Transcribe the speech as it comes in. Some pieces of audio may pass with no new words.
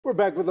We're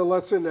back with a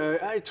lesson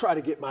I try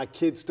to get my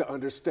kids to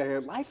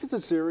understand. Life is a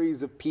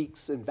series of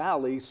peaks and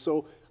valleys,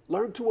 so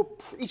learn to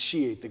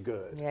appreciate the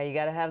good. Yeah, you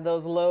got to have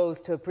those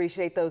lows to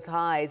appreciate those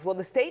highs. Well,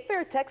 the State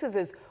Fair of Texas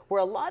is where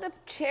a lot of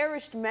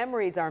cherished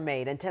memories are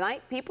made, and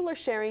tonight people are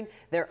sharing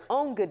their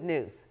own good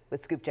news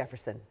with Scoop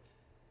Jefferson.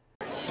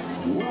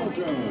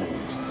 Welcome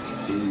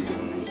to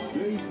the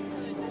State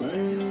Fair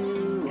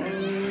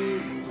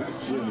of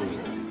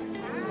Texas.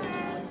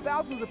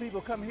 Thousands of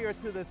people come here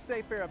to the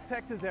State Fair of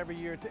Texas every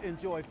year to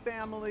enjoy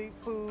family,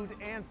 food,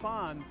 and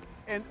fun.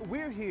 And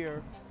we're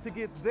here to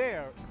get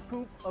their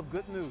scoop of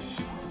good news.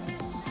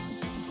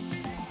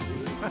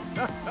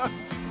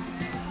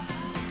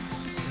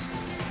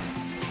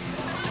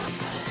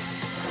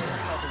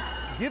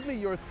 Give me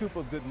your scoop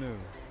of good news.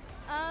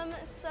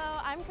 So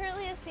I'm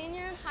currently a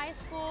senior in high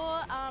school.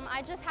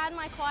 I just had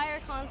my choir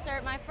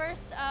concert, my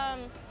first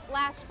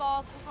last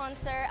fall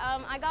concert.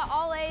 I got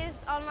all A's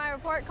on my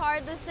report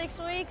card this 6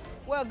 weeks.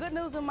 Well, good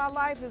news in my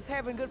life is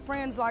having good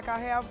friends like I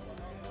have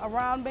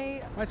around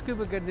me. My scoop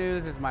of good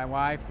news is my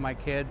wife, my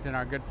kids, and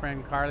our good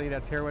friend Carly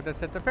that's here with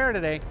us at the fair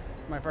today.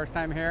 My first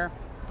time here.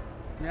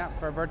 Yeah,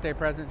 for a birthday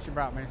present she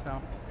brought me,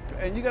 so.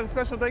 And you got a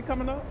special day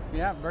coming up?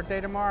 Yeah, birthday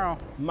tomorrow.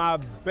 My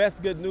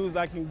best good news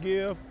I can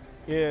give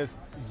is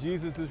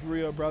Jesus is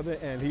real, brother,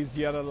 and he's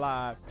yet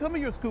alive. Tell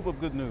me your scoop of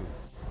good news.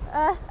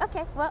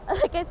 Okay, well,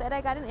 like I said, I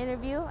got an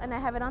interview and I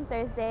have it on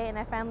Thursday, and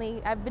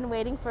I've been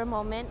waiting for a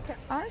moment.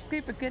 Our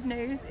scoop of good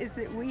news is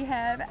that we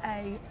have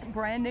a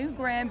brand new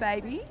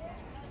grandbaby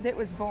that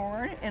was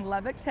born in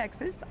Lubbock,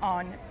 Texas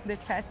on this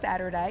past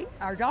Saturday.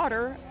 Our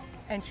daughter,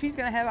 and she's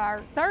gonna have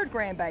our third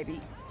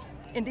grandbaby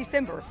in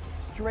December.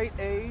 Straight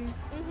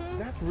A's?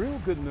 That's real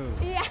good news.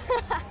 Yeah.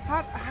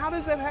 How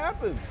does that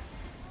happen?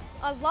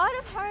 A lot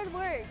of hard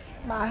work.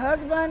 My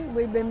husband,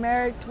 we've been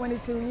married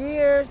 22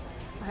 years.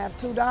 I have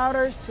 2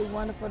 daughters, 2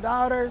 wonderful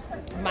daughters.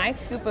 My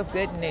scoop of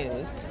good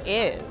news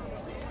is,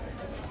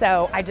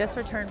 so I just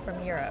returned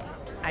from Europe.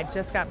 I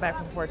just got back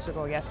from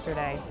Portugal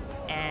yesterday,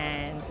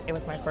 and it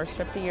was my first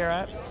trip to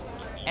Europe,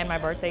 and my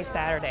birthday's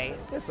Saturday.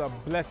 It's a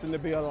blessing to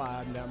be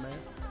alive now, man.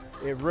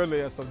 It really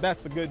is. So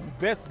that's the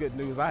best good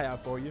news I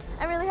have for you.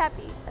 I'm really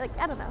happy. Like,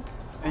 I don't know.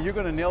 And you're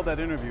gonna nail that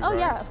interview, Oh, right?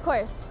 yeah, of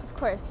course, of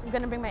course. I'm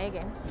gonna bring my A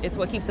game. It's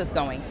what keeps us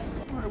going.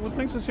 All right, well,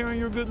 thanks for sharing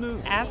your good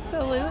news.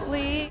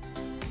 Absolutely.